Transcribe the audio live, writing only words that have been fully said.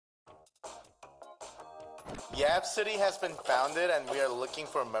Yap City has been founded and we are looking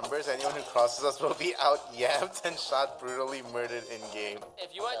for members. Anyone who crosses us will be out-yapped and shot brutally murdered in-game.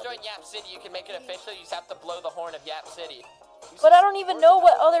 If you want to join Yap City, you can make it official. You just have to blow the horn of Yap City. But I don't even know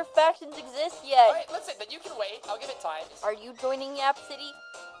what other factions exist yet. Alright, listen, then you can wait. I'll give it time. Are you joining Yap City?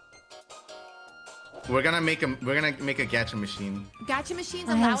 We're gonna make a gacha machine. Gacha machines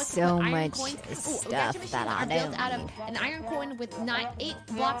I allow have us to so put iron much coins. stuff Gacha machines that I are built don't out of need. an iron coin with 8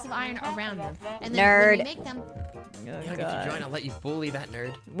 blocks of iron around them. And then Nerd. when you make them, Yeah, if you join, I'll let you bully that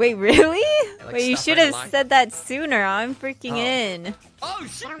nerd. Wait, really? Like Wait, you stuff should right have in line. said that sooner. I'm freaking in. Oh,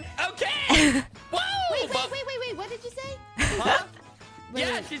 shit! Okay! Whoa! wait, what did you say? Huh? Wait,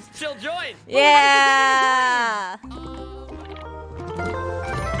 Yeah, wait. she'll join. Yeah.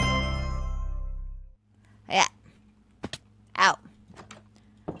 Yeah. Ow.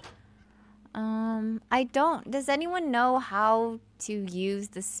 I don't. Does anyone know how to use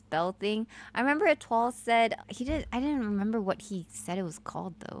the spell thing? I remember Atwal said he did. I didn't remember what he said it was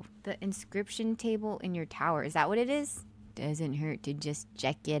called though. The inscription table in your tower. Is that what it is? Doesn't hurt to just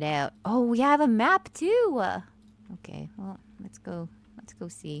check it out. Oh, we have a map too. Okay. Well, let's go. Let's go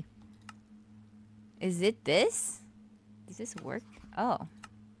see. Is it this? Does this work? Oh.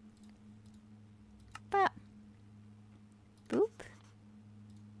 But. Boop.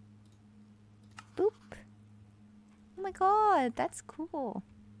 Boop. Oh my god, that's cool.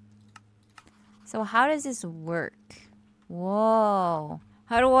 So how does this work? Whoa.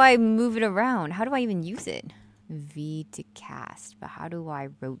 How do I move it around? How do I even use it? V to cast, but how do I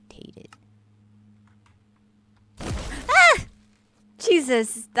rotate it? Ah!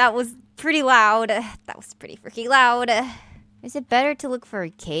 Jesus, that was pretty loud. That was pretty freaking loud. Is it better to look for a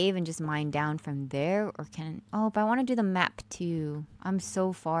cave and just mine down from there? Or can... Oh, but I want to do the map too. I'm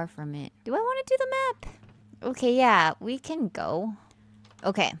so far from it. Do I want to do the map? Okay, yeah, we can go.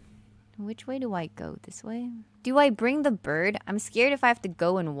 Okay. Which way do I go? This way? Do I bring the bird? I'm scared if I have to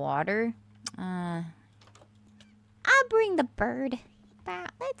go in water. I'll bring the bird.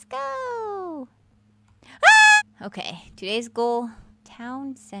 Let's go. Ah! Okay, today's goal.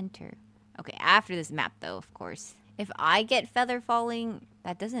 Town center. Okay, after this map though, of course. If I get feather falling,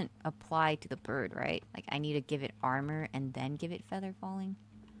 that doesn't apply to the bird, right? Like, I need to give it armor and then give it feather falling.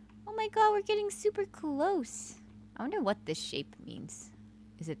 Oh my god, we're getting super close. I wonder what this shape means.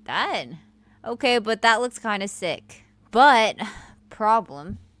 Is it that? Okay, but that looks kind of sick. But,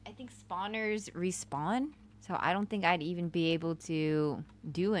 problem. I think spawners respawn. So I don't think I'd even be able to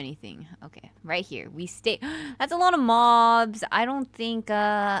do anything. Okay, right here. We stay. That's a lot of mobs. I don't think,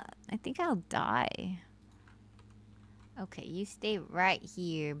 I think I'll die. Okay, you stay right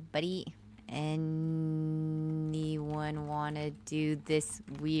here, buddy. Anyone wanna do this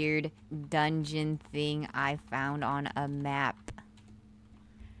weird dungeon thing I found on a map?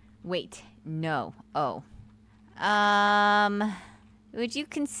 Wait, no. Oh. Would you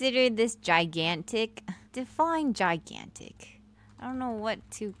consider this gigantic? Define gigantic. I don't know what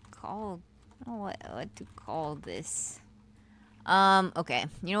to call. I don't know what to call this. Okay.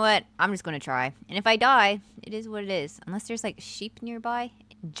 You know what? I'm just gonna try. And if I die, it is what it is. Unless there's like sheep nearby.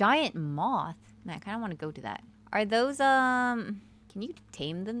 Giant moth. Man, I kinda wanna go to that. Are those, can you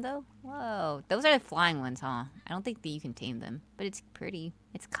tame them though? Whoa. Those are the flying ones, huh? I don't think that you can tame them. But it's pretty.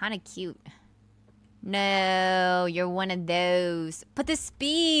 It's kinda cute. No, you're one of those. But the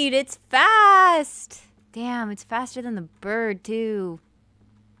speed, it's fast. Damn, it's faster than the bird too.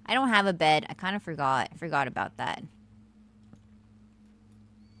 I don't have a bed. I kinda forgot. I forgot about that.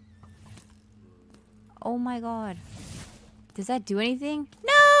 Oh my god. Does that do anything?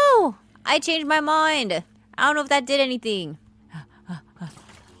 No! I changed my mind. I don't know if that did anything.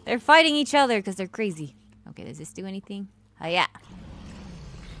 They're fighting each other because they're crazy. Okay, does this do anything? Oh, yeah.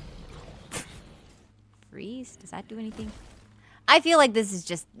 Freeze? Does that do anything? I feel like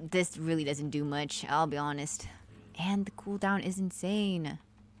this really doesn't do much, I'll be honest. And the cooldown is insane.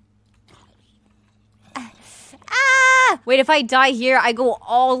 Wait, if I die here, I go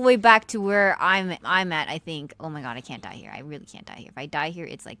all the way back to where I'm at, I think. Oh my god, I can't die here. I really can't die here. If I die here,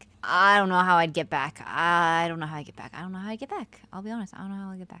 it's like, I don't know how I'd get back. I don't know how I get back. I don't know how I get back. I'll be honest, I don't know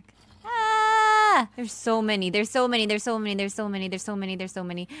how I get back. Ah! There's so many. There's so many. There's so many. There's so many. There's so many. There's so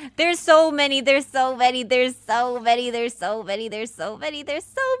many. There's so many. There's so many. There's so many. There's so many. There's so many. There's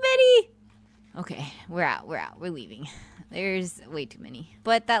so many. Okay, we're out. We're out. We're leaving. There's way too many.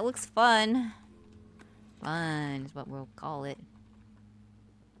 But that looks fun. Fun is what we'll call it.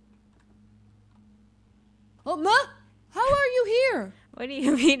 Oh, Ma? How are you here? What do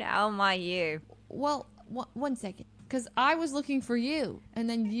you mean, how am I here? Well, one second. Because I was looking for you. And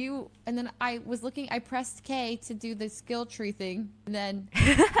then I was looking, I pressed K to do the skill tree thing. And then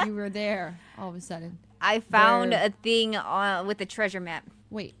you were there all of a sudden. I found There. a thing with a treasure map.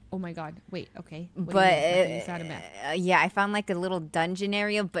 Wait. Oh my god. Wait. Okay. What do But you mean? You found a map. yeah, I found like a little dungeon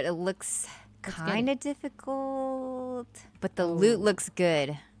area, but it looks Let's get kind of difficult. But the loot looks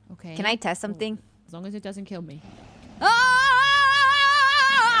good. Okay. Can I test something? As long as it doesn't kill me.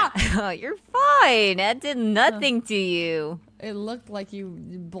 Oh, you're fine. That did nothing to you. It looked like you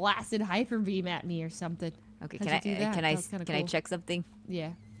blasted hyper beam at me or something. Okay, How'd can I you do that? can That I was kinda can I cool. check something?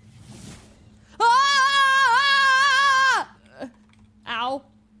 Yeah. Ah! Ow.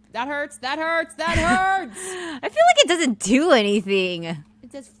 That hurts. That hurts. That hurts. I feel like it doesn't do anything.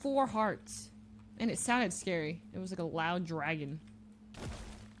 It does 4 hearts. And it sounded scary. It was like a loud dragon.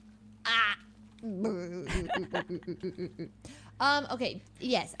 Ah. Okay,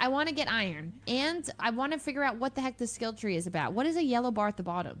 yes, I want to get iron. And I want to figure out what the heck the skill tree is about. What is a yellow bar at the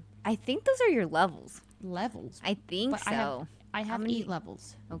bottom? I think those are your levels. Levels. I think But so. I have many- 8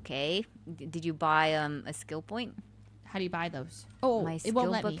 levels. Okay. Did you buy a skill point? How do you buy those? Oh, My it won't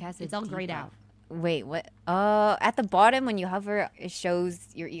skill let book me. has a It's all grayed debuff. out. Wait, what? At the bottom when you hover, it shows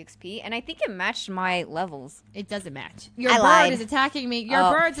your EXP, and I think it matched my levels. It doesn't match. Your I bird lied. is attacking me. Your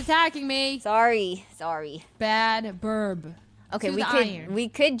Oh. bird's attacking me. Sorry. Bad burb. Okay, To we the could iron. we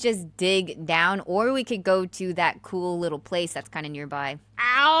could just dig down, or we could go to that cool little place that's kind of nearby.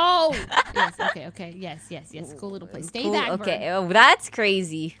 Ow! Yes, okay. Yes. Cool little place. Stay Cool, back, okay. bird. Oh, that's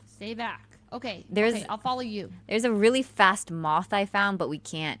crazy. Stay back. Okay, There's- I'll follow you. There's a really fast moth I found, but we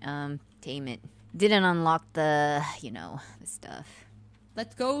can't tame it. Didn't unlock the the stuff.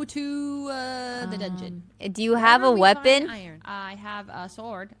 Let's go to the dungeon. Do you have a Wherever we find weapon? Iron. I have a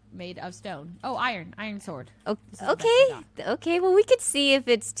sword made of stone. Oh, iron sword. O- This is the best okay. I Okay. Well, we could see if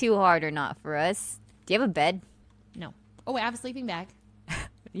it's too hard or not for us. Do you have a bed? No. Oh wait, I have a sleeping bag.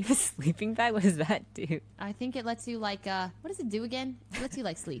 You have a sleeping bag? What does that do? I think it lets you like what does it do again? It lets you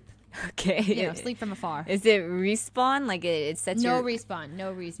like sleep. Okay. You know, sleep from afar. Is it respawn? Like it sets No your... respawn.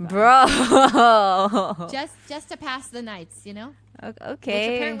 No respawn. Bro. Just to pass the nights, you know?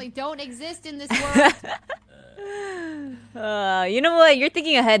 Okay. Which apparently don't exist in this world. You know what? You're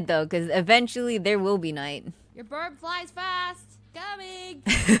thinking ahead though, because eventually there will be night. Your bird flies fast. Coming.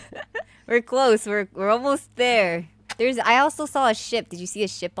 We're close. We're almost there. I also saw a ship. Did you see a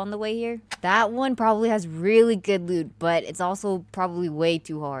ship on the way here? That one probably has really good loot, but it's also probably way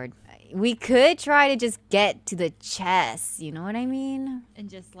too hard. We could try to just get to the chest. You know what I mean? And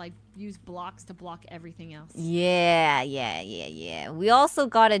just like use blocks to block everything else. Yeah. We also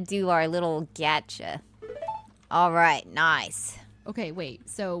gotta do our little gacha. All right, nice. Okay, wait.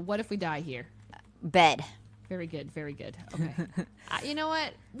 So what if we die here? Bed. Very good. Okay. You know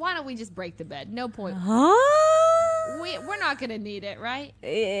what? Why don't we just break the bed? No point. Huh? We're not gonna need it, right?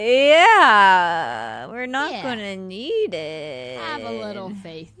 Yeah, we're not Yeah. gonna need it. Have a little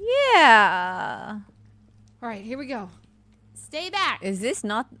faith. Yeah. All right, here we go. Stay back. Is this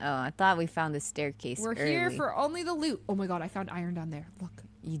not? Oh, I thought we found the staircase. We're early. here for only the loot. Oh my god, I found iron down there. Look.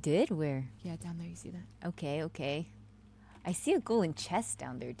 You did? Where? Yeah, down there. You see that? Okay. I see a golden chest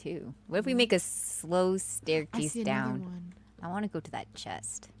down there too. What if we make a slow I staircase see down? another one. I want to go to that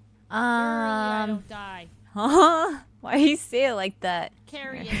chest. I don't die. Huh? Why do you say it like that?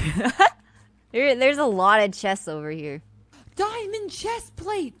 Carry it. There's a lot of chests over here. Diamond chest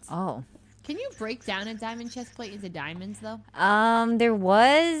plates. Oh. Can you break down a diamond chest plate into diamonds though? There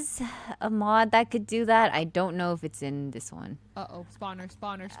was a mod that could do that. I don't know if it's in this one. Uh-oh.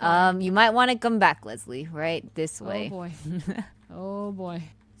 Spawner. You might want to come back, Leslie, right this way. Oh boy. Oh boy.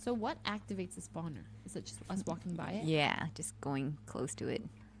 So what activates the spawner? Is it just us walking by it? Yeah, just going close to it.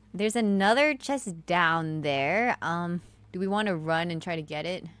 There's another chest down there. Do we want to run and try to get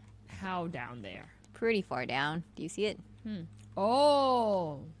it? How down there? Pretty far down. Do you see it?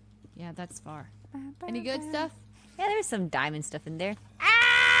 Oh. Yeah, that's far. Any good stuff? Yeah, there's some diamond stuff in there.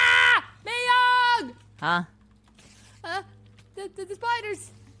 Ah! Miyoung! Huh? The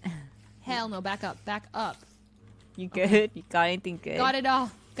spiders. Hell no, back up. You good? You got anything good? Got it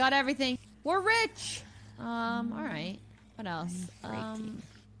all. Got everything. We're rich. All right. What else?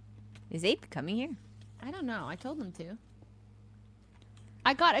 Is Ape coming here? I don't know. I told them to.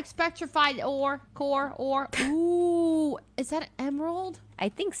 I got expetrified ore. Ooh, is that an emerald? I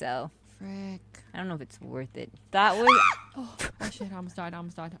think so. Frick. I don't know if it's worth it. That was... Oh shit, I almost died.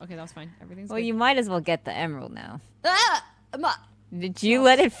 Okay, that was fine. Everything's Well, good. you might as well get the emerald now. Ah! Did you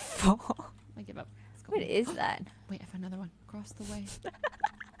let it fall? I give up. Let's go. What is that? Wait, I found another one. Across the way.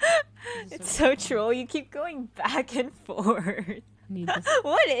 It's so troll. You keep going back and forth. Need this.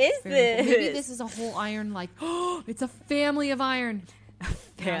 What is this? Maybe this is a whole iron, like, oh, it's a family of iron. No, it's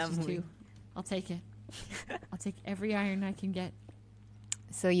just Family. two. I'll take it. I'll take every iron I can get.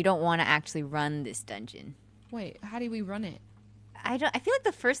 So you don't want to actually run this dungeon. Wait, how do we run it? I feel like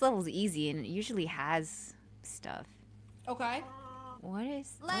the first level is easy and it usually has stuff. Okay. What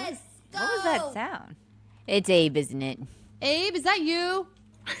is? Let's go. What was that sound? It's Abe, isn't it? Abe, is that you?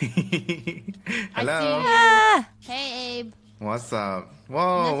 Hello. Ah! Hey, Abe. What's up?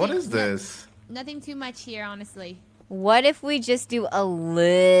 Whoa, what is this? Nothing too much here, honestly. What if we just do a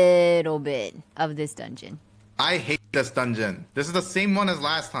little bit of this dungeon? I hate this dungeon. This is the same one as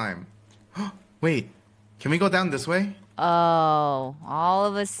last time. Wait, can we go down this way? Oh, all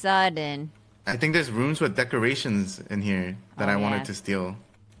of a sudden. I think there's rooms with decorations in here that Oh, I wanted yeah. to steal.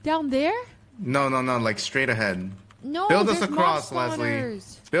 Down there? No, like straight ahead. No, Build us there's across, mob Leslie.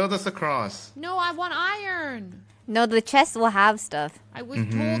 spawners. Build us across. No, I want iron. No, the chest will have stuff. I was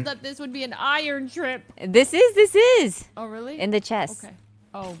told that this would be an iron trip. This is. Oh, really? In the chest. Okay.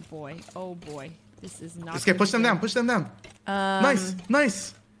 Oh, boy. Oh, boy. This is not Let's get push them good. down. Push them down.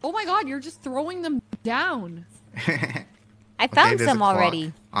 Nice. Oh, my God. You're just throwing them down. I found there's a some clock.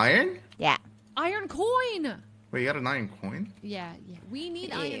 already. Iron? Yeah. Iron coin. Wait, you got an iron coin? Yeah. We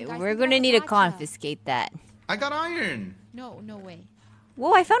need iron, guys. We're We gonna got need to gotcha. confiscate that. I got iron. No way.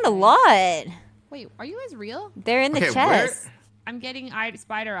 Whoa, I found a lot. Wait, are you guys real? They're in the Okay, chest. I'm getting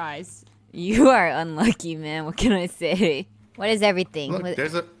spider eyes. You are unlucky, man. What can I say? What is everything? Look,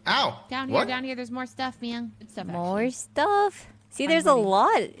 there's a... Ow! Down What? here, there's more stuff, man. Good stuff, More actually. stuff? See, there's a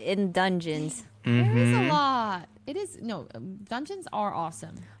lot in dungeons. There is a lot. It is, no, dungeons are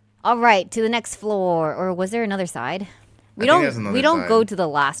awesome. All right, to the next floor. Or was there another side? We think there's don't. another We don't side. go to the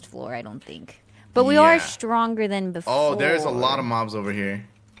last floor. I don't think. But we are Yeah. stronger than before. Oh, there's a lot of mobs over here.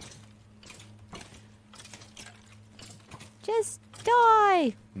 Just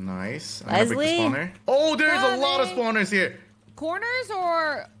die. Nice. I'm gonna break Leslie? the spawner. Oh, there's a lot of spawners here. Corners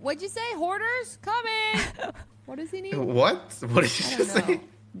or, what'd you say? Hoarders? Coming! What does he need? What? What did you I just don't know. say?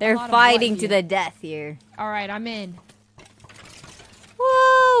 They're lot of fighting what to here? the death here. All right, I'm in.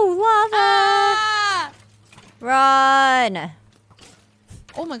 Whoa, lava! Ah! Run!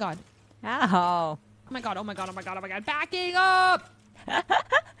 Oh my god. Ow. Oh my god. Backing up!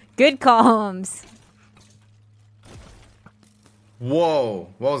 Good comms. Whoa,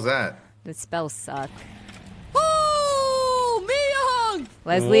 what was that? The spells suck. Oh, Miyoung!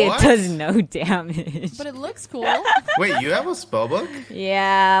 Leslie, What? it does no damage. But it looks cool. Wait, you have a spellbook?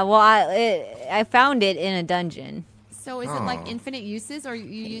 Yeah, well, I found it in a dungeon. So is it like infinite uses or you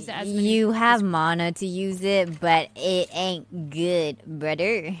use it as many? You have mana to use it, but it ain't good,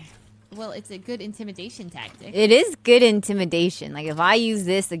 brother. Well, it's a good intimidation tactic. It is good intimidation. Like, if I use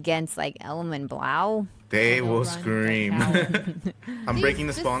this against, like, Elm and Blau. They They'll will run scream. for cover. I'm breaking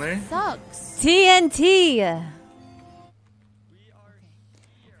the This spawner. sucks. TNT!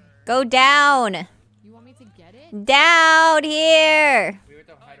 Go down! You want me to get it? Down here!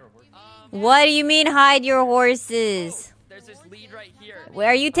 What do you mean hide your horses? There's this lead right here. Where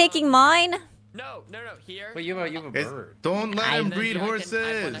are you taking mine? No, here. Wait, you have a It's- bird. don't let him And then breed here I have one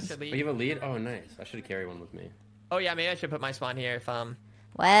horses. extra lead. Oh, you have a lead? Oh, nice. I should have carried one with me. Oh yeah, maybe I should put my spawn here if Well,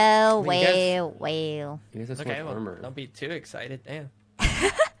 Well, you guys- well. You guys have so okay. much Well, armor. don't be too excited. Damn.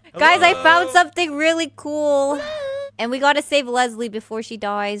 Guys, I found something really cool. And we gotta save Leslie before she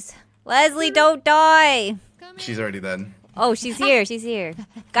dies. Leslie, don't die! She's already dead. Oh, she's here, she's here.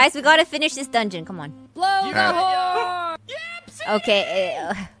 Guys, we gotta finish this dungeon, come on. Blow You the got horn! Okay,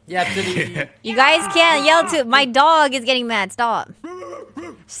 Yeah, city. you guys can't yell to- my dog is getting mad, stop.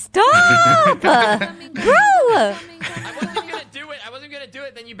 Stop! Bro! I wasn't gonna do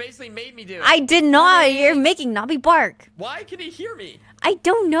it. Then you basically made me do it. I did not, you're making Nobby bark. Why can he hear me? I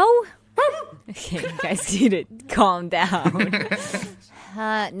don't know. Okay, you guys need to calm down.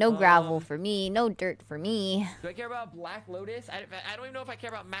 No gravel for me, no dirt for me. Do I care about Black Lotus? I don't even know if I care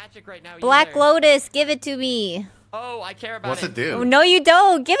about magic right now. Black either. Lotus, give it to me. Oh, I care about What's it Oh, do? no, you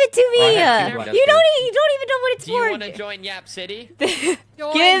don't. Give it to Oh, I me. have two You Black You don't. Lotus. You don't even know what it's Do you want for. to join Yap City?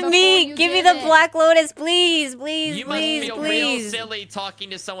 Join Give before me you the get it. Black Lotus, please, please, You must please, feel real please. silly talking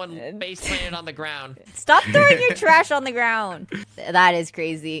to someone face planted on the ground. Stop throwing your trash on the ground. That is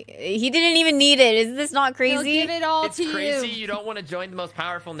crazy. He didn't even need it. Is this not He'll crazy? give it all It's to crazy you. you don't want to join the most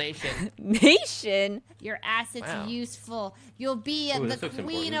powerful nation. Nation. Your assets Wow. useful. You'll be Ooh, the this looks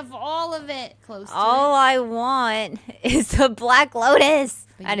queen important. of all of it. Close to All it. I want is the Black Lotus.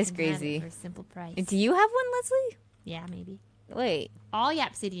 But That you is can have it crazy. for a simple price. Do you have one, Leslie? Yeah, maybe. Wait. All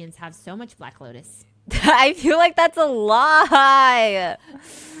Yapsidians have so much Black Lotus. I feel like that's a lie.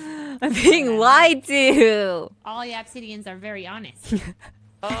 I'm being lied to. All Yapsidians are very honest.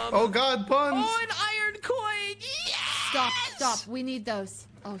 Oh God, puns! Oh, an iron coin! Yeah! Stop. We need those.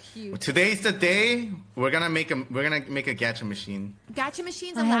 Oh, huge. Today's the day we're gonna make a gacha machine. Gacha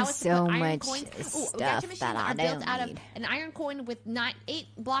machines I allow have us to so put iron much coins. stuff Gacha machines that I are built don't out need. of an iron coin with 8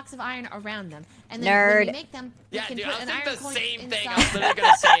 blocks of iron around them. And then Nerd. when we make them, we Yeah, can dude, put I was an thinking iron the coin same thing. I inside. was literally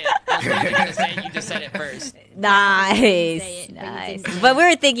gonna say it. I was literally gonna say it. You just said it first. Nice, say it, but you nice. didn't say But it. we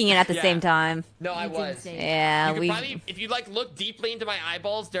were thinking it at the Yeah. same time. No, I You didn't was. say it. Yeah, You could we. probably, if you like look deeply into my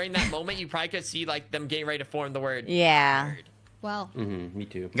eyeballs during that moment, you probably could see like them getting ready to form the word. Yeah. Nerd. Well, Me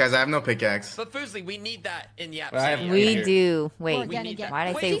too. Guys, I have no pickaxe. But Fuslie, we need that in the app. I have- City. We Here. do. we're Wait. gonna need get. that. Why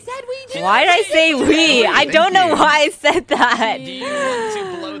did I Wait, say? she said we do. Why did I say we? I don't know you. why I said that. Do you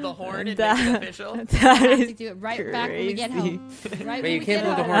want to blow the horn and make it official? That have is to do it right back when we get crazy. home. Right Wait, when you we can't get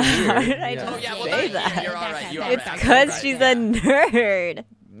blow the home. horn How here. did I Yeah. just Oh yeah, well say no, that? you're all right. You are It's right. because You're she's right. a nerd.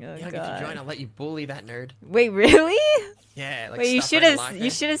 Oh, Yeah, if you God. join, I'll let you bully that nerd. Wait, really? Yeah. Like Wait, you stuff should right in have locker. you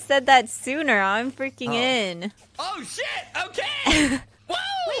should have said that sooner. I'm freaking Oh. in. Oh shit! Okay. Whoa!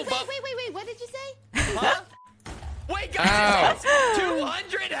 Wait, but- what did you say? Huh? Wait, guys, Ow. it's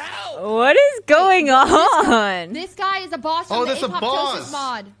 200 health. What is going on? This guy is a boss Oh, from the there's a apoptosis boss.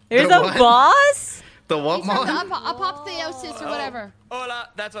 mod. There's The a what? boss? The what He's from the mod? apoptosis or whatever. Hola,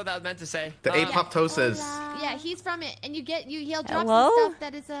 that's what I was meant to say. The apoptosis. Yeah, he's from it, and he'll drop Hello? some stuff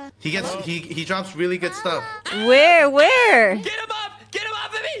that is a. He drops really good stuff. Where? Where? Get him up! Get him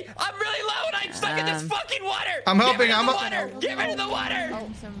off of me! I'm really low and I'm stuck in this fucking water. I'm helping, Get rid of I'm the up- water. Get rid of the water. Oh,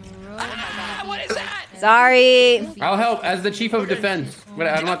 some Ah, what is that? Sorry. I'll help as the chief of defense. But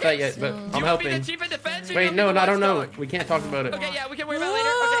I'm not that yet, but You I'm want to be helping. the chief of defense? Or you Wait, want no, me to I don't watch know. dog? We can't talk about it. Okay, yeah, we can worry about it later.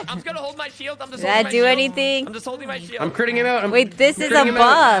 Okay, I'm just gonna hold my shield. I'm just Did holding that my do shield. anything? I'm just holding my shield. I'm critting him out. Wait, this is a critting him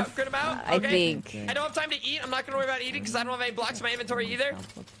out. buff. Crit him out? I Okay. think. I don't have time to eat. I'm not gonna worry about eating because I don't have any blocks in my inventory either.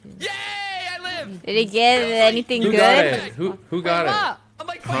 Yay! I live. Did he get anything Who good? got it? Who got it? I'm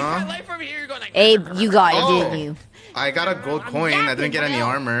like fighting Huh? my life over here. You're going like. Abe, you got it, Oh. didn't you? I got a gold coin. I didn't get any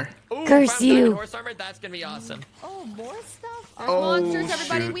armor. Ooh, Curse if I'm stuck in you. Horse armor, that's gonna be awesome. Oh, more stuff. Uh, There's Oh, monsters,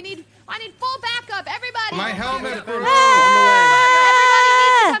 everybody. shoot. I need full backup, everybody. My helmet broke.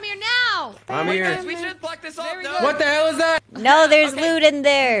 Ah! Come here now. I'm Wait, here. guys, we should block this off. Very No. good. What the hell is that? No, there's Okay. loot in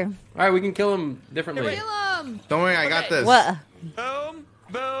there. All right, we can kill him differently. Kill him. Don't worry, I got Okay. this. What? Boom,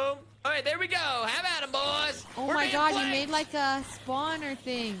 boom. All right, there we go. Have at 'em, boys. Oh We're my being god, you flanked. made like a spawner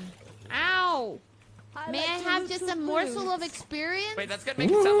thing. Ow. May I have just a morsel of experience? Wait, that's gonna make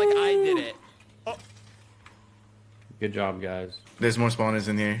it sound like I did it. Good job, guys. There's more spawners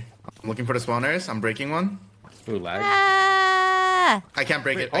in here. I'm looking for the spawners. I'm breaking one. Ooh, lag. Ah! I can't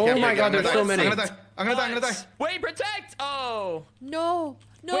break it. I Oh can't my break it. God, I'm gonna there's so die. many. I'm gonna die. I'm gonna die. I'm gonna die. Wait, protect! Oh. No.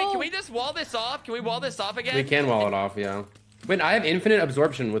 No. Wait, can we just wall this off? Can we wall this off again? We can wall it off, yeah. Wait, I have infinite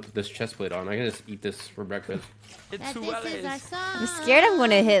absorption with this chest plate on. I can just eat this for breakfast. It's That too this is our son. I'm scared I'm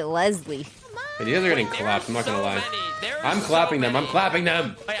gonna hit Leslie. Hey, these guys are getting There collapsed. I'm not so gonna lie. many. There are I'm so clapping them. I'm many. clapping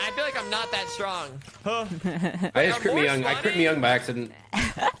them. Wait, I feel like I'm not that strong. Huh. I just Are crit more miyoung. I crit spawning? miyoung by accident.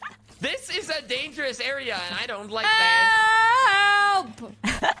 This is a dangerous area, and I don't like that. Help!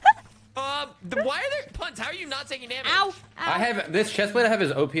 Why are there punts? How are you not taking damage? Ow! Ow! I have this chest plate. I have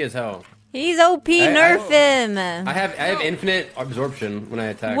is OP as hell. He's OP, nerf him. I have infinite absorption when I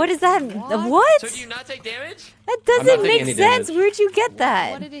attack. What is that? What? So do you not take damage? That I'm not doesn't taking make any sense. damage. Where'd you get What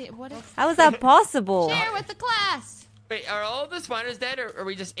that? did it? What is? How is that possible? Share with the class. Wait, are all of the spawners dead, or are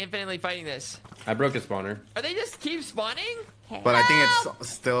we just infinitely fighting this? I broke a spawner. Are they just keep spawning? But I think it's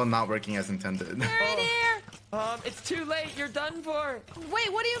still not working as intended. They're in here. It's too late. You're done for.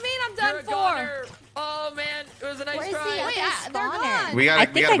 Wait, what do you mean I'm You're done a for? goner. Oh man, it was a nice Where's the try. other Wait, they're spawner? gone. We I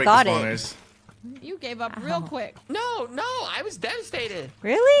gotta think break I got the it. spawners. You gave up real quick. No, I was devastated.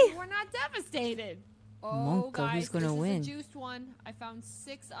 Really? We're not devastated. Oh, Monka, guys, who's gonna this win? is a juiced one. I found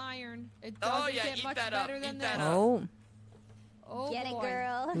 6 iron. It Oh, doesn't yeah, get eat much that up, better than eat this. that up. Oh, Oh, Get it, boy.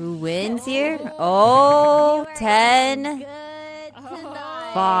 girl. who wins here? Oh. Oh, You are 10. Good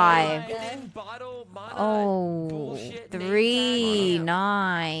tonight. 5. Didn't bottle mana Oh, bullshit 3, name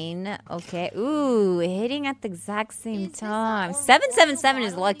 9. Okay. Ooh, hitting at the exact same Is this a time. or- 777 or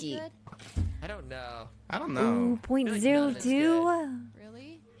is bottle lucky. any good? I don't know. I don't Ooh, know. point I feel like zero none of it's two.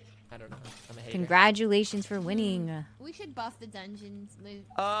 Really? I don't know. I'm a hater. Congratulations for winning. We should buff the dungeons.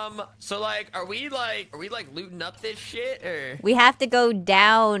 So like, are we like looting up this shit or? We have to go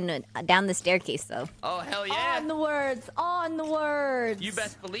down the staircase though. Oh hell yeah! On the words. On the words. You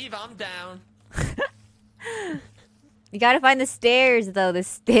best believe I'm down. You gotta find the stairs though. The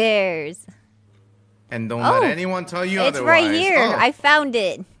stairs. And don't Oh, let anyone tell you It's otherwise. right here. Oh, I found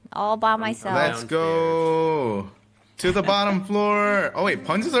it all by myself. let's go to the bottom floor. Oh wait,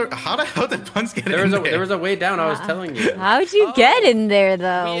 punches are. How the hell did punch get in there? There was a way down. I was telling you. How'd you get in there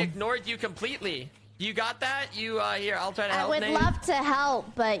though? We ignored you completely. You got that? You here? I'll try to I help. would Nate. love to help,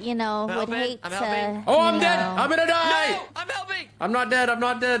 but you know, I'm would helping, hate I'm to. helping. Oh, I'm you dead. know. I'm gonna die. No, I'm helping. I'm not dead. I'm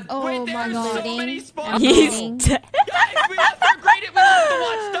not dead. Oh Wait, there my are god. so many spawns. He's Eating. dead. Guys, we lost our great. We lost the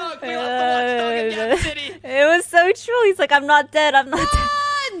watchdog. We lost the watchdog in Yap City. It was so true. He's like, I'm not dead. I'm not dead.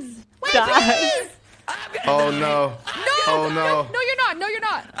 Runs! Wait, Die. please! I'm gonna Oh die. no. Oh no. No, you're not. No, you're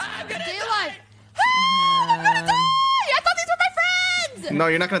not. I'm gonna Stay die. alive. Hey, I'm gonna die! I thought these were my friends! No,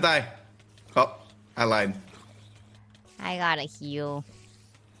 you're not gonna die. Oh, I lied. I gotta heal.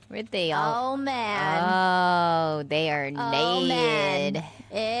 Where'd they all? Oh man. Oh, they are Oh naked. man.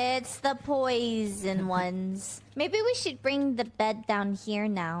 It's the poison ones. Maybe we should bring the bed down here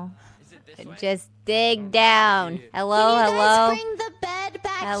now. Is it this way? Just dig down. Hello, Can you guys hello, bring the bed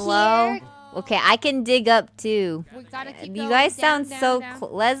back hello. here? Okay, I can dig up too. We gotta keep You going. guys Down, sound down, so down.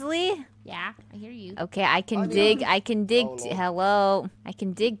 Leslie. Yeah, I hear you. Okay, I can dig. I can dig. Oh, Lord. Hello, I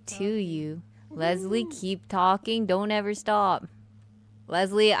can dig to you. Leslie, keep talking. Don't ever stop.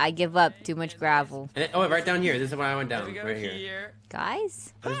 Leslie, I give up. Too much gravel. Oh, right down here. This is where I went There down. we go Right here. here.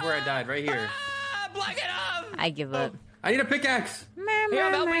 Guys, This is where I died. Right here. Ah, block it up. I give up. I need a pickaxe. Here,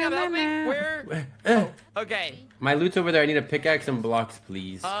 I'm helping. I'm helping. Where? Okay. My loot's over there. I need a pickaxe and blocks,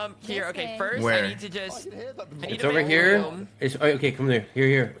 please. Here. Okay. way. First, Where? I need to just. I need It's to over make here. room. It's okay. Come there.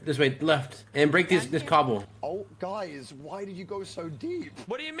 Here. This way. Left. And break this cobble. Oh, guys, why did you go so deep?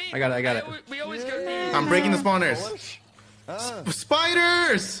 What do you mean? I got it. We always go deep. I'm breaking the spawners. Polish?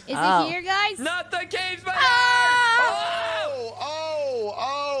 Spiders! Is Oh. it here, guys? Not the cave spider! Oh, oh,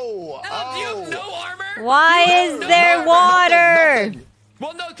 oh, Ella, do you have no armor? Why You is have no there armor. water? Nothing.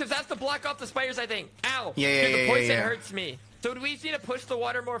 Well, no, because that's to block off the spiders, I think. Ow! Yeah, Dude, the yeah, poison yeah. hurts me. So do we need to push the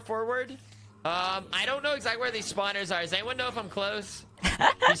water more forward? I don't know exactly where these spawners are. Does anyone know if I'm close?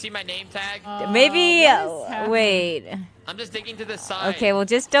 You see my name tag? Maybe. what is happening? Wait. I'm just digging to the side. Okay, well,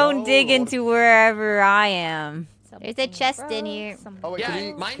 just don't dig Oh. into wherever I am. There's a chest in here. Oh, wait, Yeah,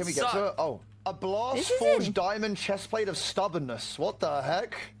 can mine we get to suck. it? Oh, a blast This is forged it. diamond chestplate of stubbornness. What the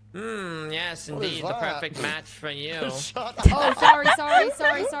heck? Yes, What is indeed. The that? perfect match for you. Shut up. Oh,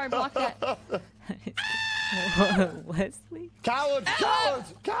 sorry. Block that. Wesley? Coward, coward,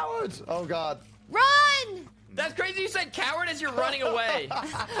 coward. Oh, God. Run! That's crazy you said coward as you're running away.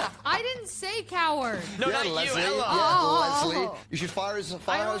 I didn't say coward. No, Yeah, not Leslie. you, Ella. Yeah, Oh. Leslie. You should fire as your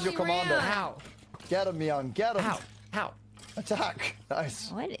only commander. ran. Ow. Get him, Miyoung. Get him. Ow. Ow. Attack.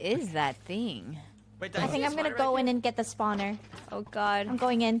 Nice. What is that thing? Wait, I think I'm gonna go in and get the spawner. Oh, God. I'm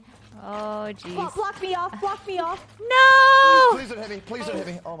going in. Oh, jeez. Block me off. Block me off. No! Please don't hit me. Please don't hit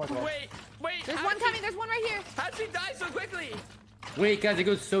me. Oh, my God. Wait. There's how one did she- coming. There's one right here. How'd she die so quickly? Wait, guys, it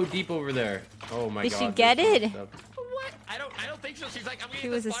goes so deep over there. Oh my Did god. she this get is it? messed up. What? I don't think so. She's like, I'm She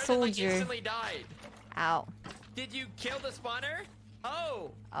getting was the a spawner that, like, soldier. instantly died. Ow. Did you kill the spawner?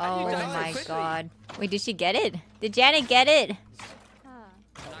 Oh. Oh, you die so my quickly? God. Wait, did she get it? Did Janet get it?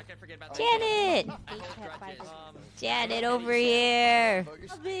 I'm not gonna forget about that. Janet! I hold grudges. Janet, over here.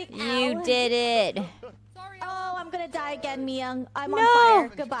 A big You ow. did it. Sorry. Oh, I'm gonna die again, Miyoung. I'm No. on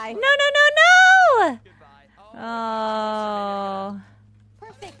fire. Goodbye. No, no, no, no! Goodbye. Oh.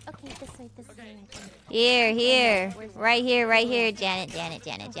 Perfect. Okay, this way. This way. Here. Right here, Janet.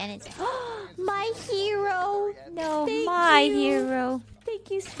 My hero. No, Thank my you. hero.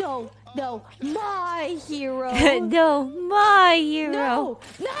 Thank you so. No, my hero. No, my hero. No.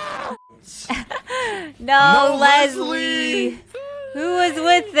 No. No, No, Leslie. Who was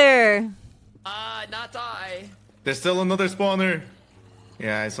with her? Not I. There's still another spawner.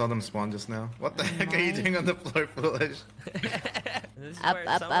 Yeah, I saw them spawn just now. What the heck are you doing on the floor, foolish? This is Up, where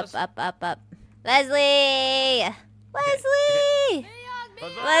up, some up, of- up, up, up. Leslie!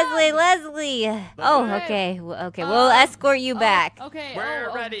 Leslie! Leslie! Oh, okay. Okay, we'll escort you back. Okay. We're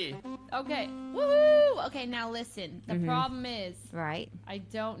oh, ready. Okay. Woohoo! Okay, now listen. The problem is, Right. I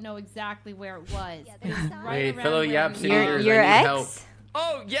don't know exactly where it was. It there's was some- right Wait, around fellow where Yap we City were. Your, Leaders, your I need ex? help.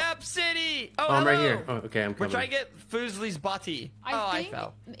 Oh, Yap City. Oh, I'm right hello. here. Oh, okay, I'm We're coming. trying to get Fuslie's body. I think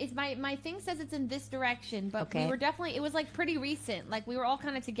fell. it's my thing says it's in this direction, but Okay. we were definitely it was like pretty recent. Like we were all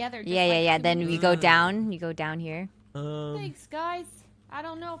kind of together. just, Yeah. like, 2 Then minutes you go down. You go down here. Thanks, guys. I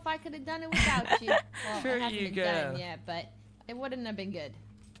don't know if I could have done it without you. Well, Sure it hasn't you been done could. yet, but it wouldn't have been good.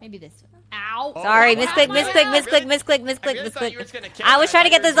 Maybe this one. Ow! Sorry, wow. misclick, I misclick. really thought you were just gonna kill I her. was trying to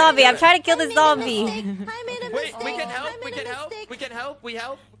get the I thought you zombie. were I'm trying to kill the I made a zombie. mistake. I made a Wait, mistake. we can I help. made We a can help. mistake. We can help. We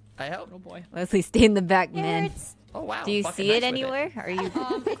help. I help. Oh boy. Leslie, stay in the back, It man. hurts. Oh wow. Do you fucking see it nice with anywhere? Are you It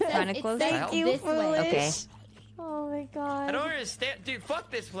says, kind of it close? says Thank you, this way. foolish. Okay. Oh my god. I don't understand. Dude, fuck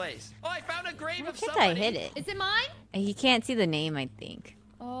this place. Oh, I found a grave Why of can't somebody. I hit it? Is it mine? You can't see the name, I think.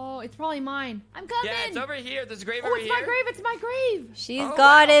 Oh, it's probably mine. I'm coming. Yeah, it's over here. There's a grave Oh, over it's here. my grave. It's my grave. She's Oh,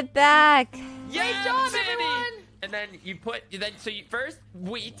 got wow. it back. Yam job, City. everyone. And then you first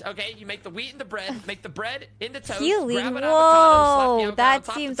wheat, okay? You make the wheat into bread, make the bread into toast, Healing. grab an avocado, slap the Whoa, avocado that on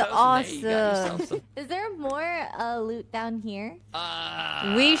top seems of the toast, and there you got yourself awesome. some- Is there more loot down here?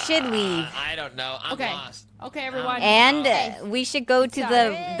 We should leave. I don't know. I'm Okay. lost. Okay, everyone. And Okay. we should go to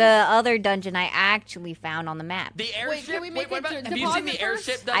the other dungeon I actually found on the map. The airship. can we make what it about, to have you seen the deposit first?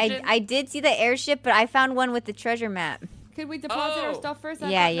 airship dungeon? I did see the airship, but I found one with the treasure map. Could we deposit our Oh. stuff first? Yeah,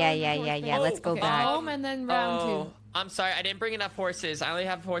 I've got no yeah. inventory space. Let's go Okay, back. Home and then round Oh, 2. I'm sorry. I didn't bring enough horses. I only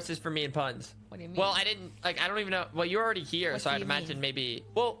have horses for me and Puns. What do you mean? Well, I didn't, I don't even know. Well, you're already here, What so do I'd you imagine mean? maybe.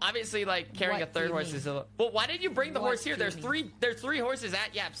 Well, obviously, like, carrying What a do third you horse mean? is a little. Well, why did you bring the What horse here? do There's you there's 3 horses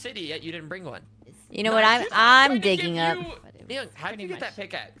at Yap City, yet you didn't bring one. You know No, what? I'm I'm trying to give digging up. Young, how did pretty you get that much.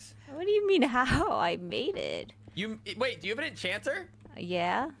 pickaxe? What do you mean how? I made it. Wait, do you have an enchanter?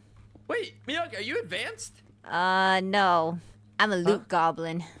 Yeah. Wait, Miyoung, are you advanced? No. I'm a loot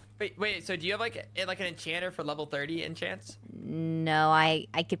goblin. Wait, so do you have like an enchanter for level 30 enchants? No, I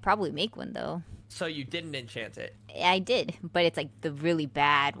could probably make one though. So you didn't enchant it. I did, but it's like the really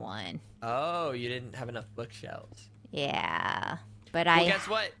bad one. Oh, you didn't have enough bookshelves. Yeah. But Well, I guess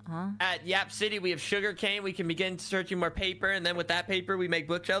what? Huh? At Yap City, we have sugar cane. We can begin searching more paper, and then with that paper, we make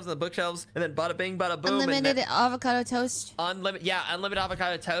bookshelves, and the bookshelves, and then bada bing, bada boom. Unlimited and avocado toast. unlimited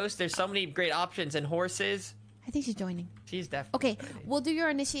avocado toast. There's so many great options, and horses. I think she's joining. She's definitely. Okay, we'll do your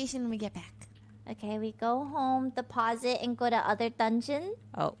initiation when we get back. Okay, we go home, deposit, and go to other dungeon.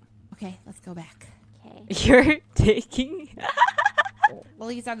 Oh. Okay, let's go back. Okay. You're taking Well,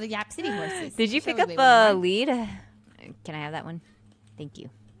 these are the Yap City horses. Did you pick Surely up they a wouldn't mind. lead? Can I have that one? Thank you.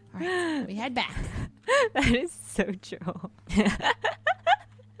 All right, we head back. That is so true.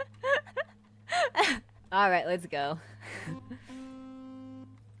 All right, let's go.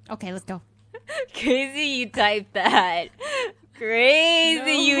 Okay, let's go. Crazy you typed that.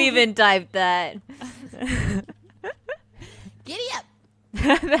 Crazy you No. even typed that. Giddy up.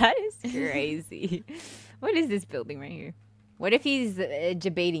 That is crazy. What is this building right here? What if he's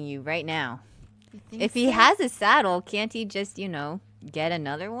debating you right now? You think If he so? has a saddle, can't he just, get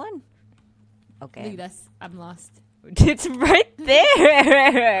another one? Okay. Lead us. I'm lost. It's right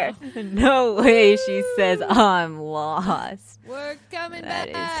there. No way she says I'm lost. We're coming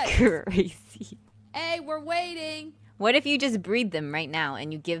That back. is crazy. Hey, we're waiting. What if you just breed them right now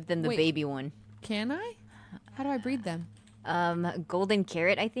and you give them the Wait. baby one? Can I? How do I breed them? Golden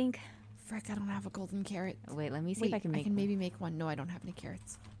carrot, I think. Frick, I don't have a golden carrot. Wait, let me see Wait, if I can make one. maybe make one. No, I don't have any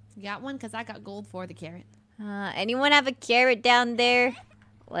carrots. You got one? Because I got gold for the carrot. Anyone have a carrot down there?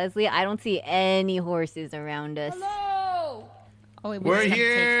 Leslie, I don't see any horses around us. Hello! Oh, wait, We're just have to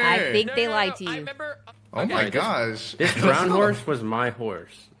take- here. I think No, they no, lied no, to you. I remember. Oh my gosh. This brown horse was my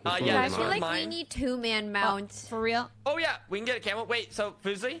horse. This one yeah, was this mine. one- mine. need 2-man mount. For real? Oh yeah, we can get a camel. Wait, so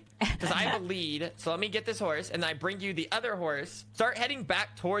Fuslie, because I have a lead, so let me get this horse, and I bring you the other horse. Start heading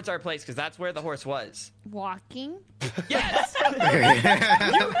back towards our place, because that's where the horse was. Walking? Yes.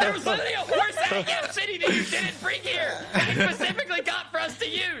 There was literally a horse at Yap City that you didn't bring here. That you specifically got for us to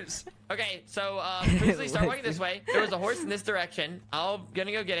use. Okay, so Fuslie, start walking this way. There was a horse in this direction. I'm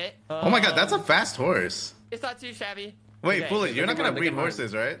gonna go get it. Oh my god, that's a fast horse. It's not too shabby. Wait, Okay. Fully, you're not Look at gonna mine, breed look at mine.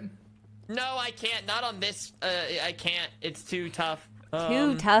 horses, right? No, I can't. Not on this. I can't. It's too tough.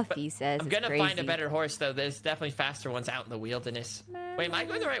 Too tough, but he says. I'm It's gonna crazy. find a better horse though. There's definitely faster ones out in the wilderness. Wait, am I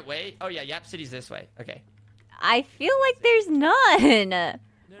going the right way? Oh yeah, Yap City's this way. Okay. I feel like there's none.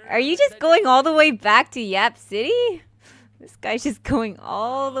 Are you just going all the way back to Yap City? This guy's just going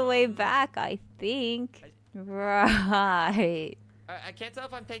all the way back, I think. Right. I can't tell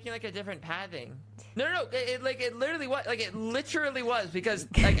if I'm taking like a different pathing. No. It literally was. Like it literally was because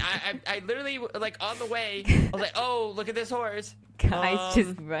like I literally like on the way. I was like, oh, look at this horse. Guy's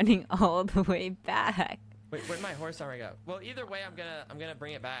just running all the way back. Wait, where'd my horse armor go? Well, either way, I'm gonna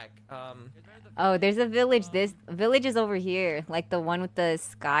bring it back. Oh, there's a village. This village is over here, like the one with the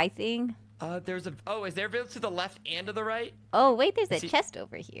sky thing. There's a. Oh, is there a village to the left and to the right? Oh, wait, there's a See- chest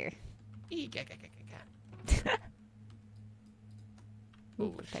over here. Oh,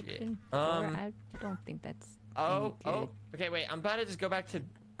 Ooh, shit. protection. I don't think that's. Oh, any oh. good. Okay, wait. I'm about to just go back to.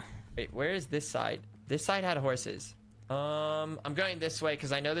 Wait, where is this side? This side had horses. I'm going this way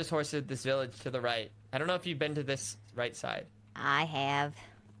because I know there's horses at this village to the right. I don't know if you've been to this right side. I have.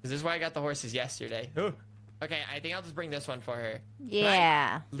 This is where I got the horses yesterday. Okay, I think I'll just bring this one for her.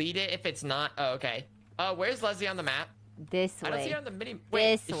 Yeah, Lead it if it's not. Oh, okay. Where's Leslie on the map? this I don't see way. her on the mini.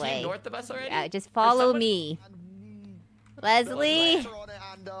 Wait, This is way. she north of us already? Yeah, just follow someone- me. Leslie.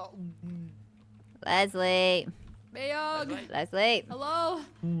 Leslie. Miyoung! Leslie? Leslie. Hello?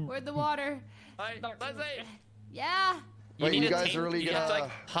 Where'd the water? Hi, Leslie. Yeah? You Wait, need you to guys tame, are really you have to gonna-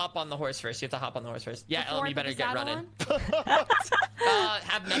 like hop on the horse first. You have to hop on the horse first. Yeah, Before Ellen, I you put better the get saddle running. on?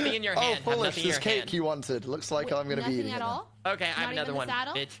 Have nothing in your Oh, hand. Have foolish! nothing in This your cake hand. you wanted. Looks like I'm gonna be Nothing eating at it. all? Okay, I have Not another even the one.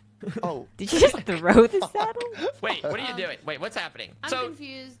 saddle? Bitch. Oh, Did you just throw the saddle? Wait, what are you doing? Wait, what's happening? I'm so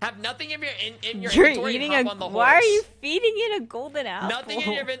confused. have nothing in your You're inventory. eating Hop a. on the horse. Why are you feeding it a golden apple? Nothing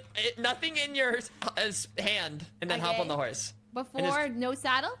in your hand, and then hop Okay. on the horse. Before, no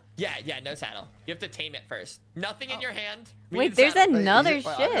saddle? Yeah, no saddle. You have to tame it first. Nothing in your hand. We Wait, need there's saddle. another wait,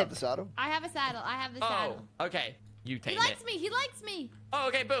 I have ship. the saddle. I have a saddle. I have the Oh, saddle. okay. You He tame likes it. me. He likes me. Oh,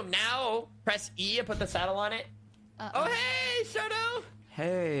 okay. Boom. Now press E and put the saddle on it. Oh, hey, Shoto.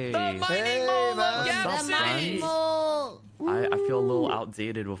 Hey. The mining Hey, mole man. of Gap What's up, City. friends? Mole. I feel a little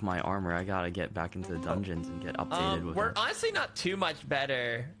outdated with my armor. I gotta get back into the dungeons and get updated with We're it. honestly not too much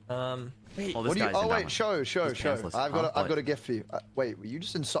better. Wait. Oh, this What do you? guy's Oh in that wait, one. show. He's pantsless. I've Huh? got a What? gift for you. Wait, were you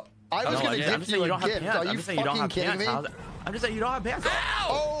just inside? I was No, gonna I'm gift just you saying you a don't have gift. pants. Are I'm you just saying you don't fucking have kidding pants. me? I'm just saying you don't have pants. Ow!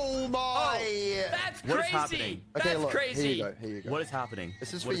 Oh my! That's What is crazy. happening? That's Okay, look. crazy. Here you go. Here you go. What is happening?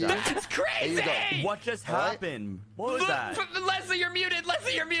 This is What for is you. that? That's crazy. There you go. What just All right. happened? What was that? Leslie, you're muted.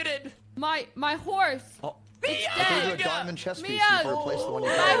 Leslie, you're muted. My horse. Oh, I gave you a Miyoung! diamond chest piece. Miyoung! You can replace the one you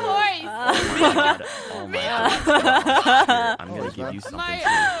My got. horse. oh my god. I'm gonna give you something My-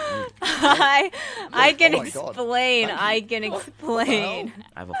 too. I can Oh my God. explain. Thank I you. can explain.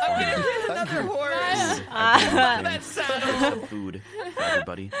 I have a farm. Another horse. I That saddle. some food for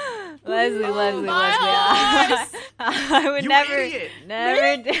everybody. Leslie. my I would You never, idiot.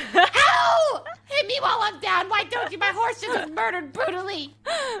 never do. Ow! Hit me while I'm down. Why don't you? My horse just was murdered brutally.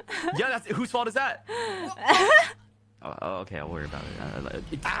 Yeah, that's whose fault is that? Oh, okay, I'll worry about it.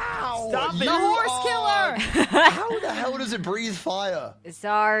 Ow! Stop it. You The horse are- killer. How the hell does it breathe fire?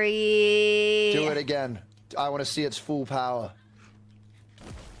 Sorry. Do it again. I want to see its full power.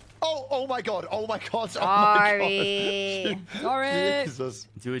 Oh my god! Oh my god! Oh my Sorry. god! Sorry. Jesus.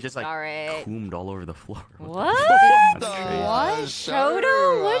 Dude, it just like Sorry. coomed all over the floor. What? That's crazy. What?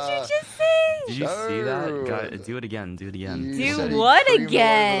 Shoto, what'd you just say? Did you see that? Sure. Guy, do it again. Do it again. You Do said he what creamed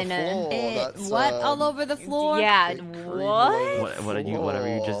again? all over the floor. That's, What? All over the floor? Yeah, It creamed all what? over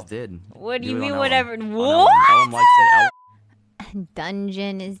Whatever you just did. What do Do you it mean on whatever? Ellen. What? Ellen likes it.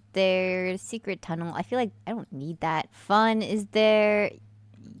 Dungeon is there. Secret tunnel. I feel like I don't need that. Fun is there.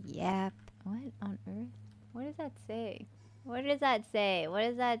 Yep. What on earth? What does that say? What does that say? What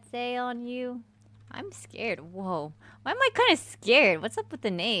does that say on you? I'm scared. Whoa. Why am I kind of scared? What's up with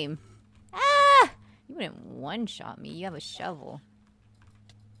the name? Ah! You wouldn't one-shot me. You have a shovel.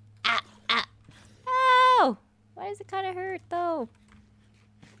 Ah! Ah! Ow! Why does it kind of hurt, though?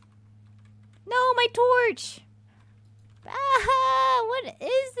 No, my torch! Ah! What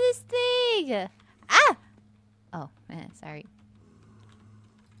is this thing? Ah! Oh, sorry.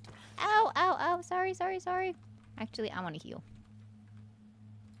 Ow, ow, ow. Sorry. Actually, I want to heal.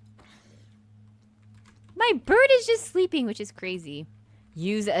 My bird is just sleeping, which is crazy.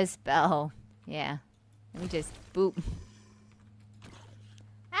 Use a spell. Yeah. Let me just boop.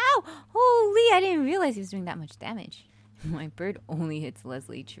 Ow! Holy, I didn't realize he was doing that much damage. My bird only hits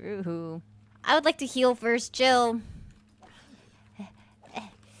Leslie. True. I would like to heal first. Chill.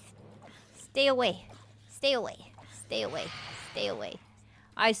 Stay away. Stay away. Stay away. Stay away.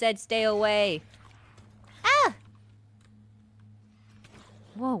 I said stay away. Ah!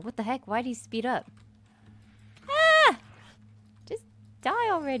 Whoa, what the heck? Why'd he speed up? Ah! Just die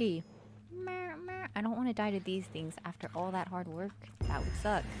already. I don't want to die to these things after all that hard work. That would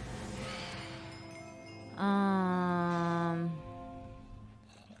suck.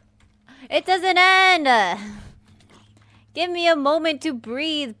 It doesn't end! Give me a moment to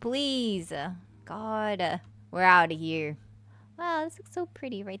breathe, please. God, we're out of here. Wow, this looks so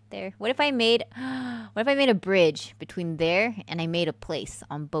pretty right there. What if I made a bridge between there and I made a place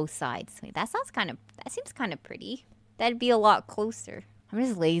on both sides? Wait, that seems kind of pretty. That'd be a lot closer. I'm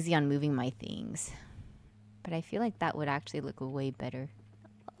just lazy on moving my things. But I feel like that would actually look way better.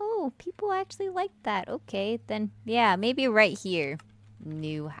 Oh, people actually like that. Okay, then yeah, maybe right here.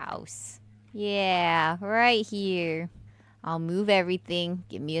 New house. Yeah, right here. I'll move everything.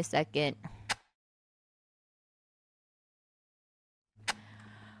 Give me a second.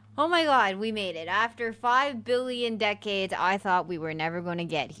 Oh my god, we made it. After 5 billion decades, I thought we were never going to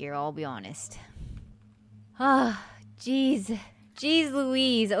get here, I'll be honest. Ah, jeez. Jeez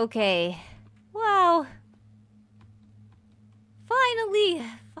Louise, okay. Wow. Finally,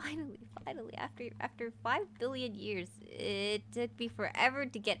 after 5 billion years. It took me forever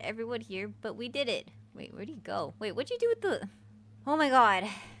to get everyone here, but we did it. Wait, where'd he go? Wait, what'd you do with the... Oh my god.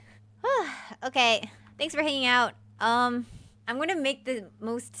 Okay, thanks for hanging out. I'm gonna make the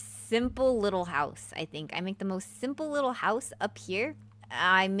most simple little house, I think. I make the most simple little house up here.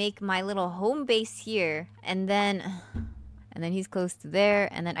 I make my little home base here, and then he's close to there,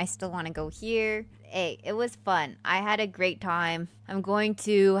 and then I still want to go here. Hey, it was fun. I had a great time. I'm going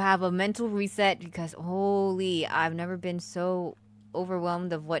to have a mental reset because holy, I've never been so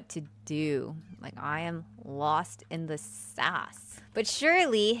overwhelmed of what to do. Like, I am lost in the sauce. But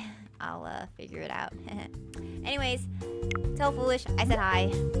surely, I'll figure it out. Anyways, tell Foolish I said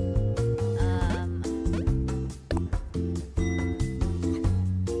hi.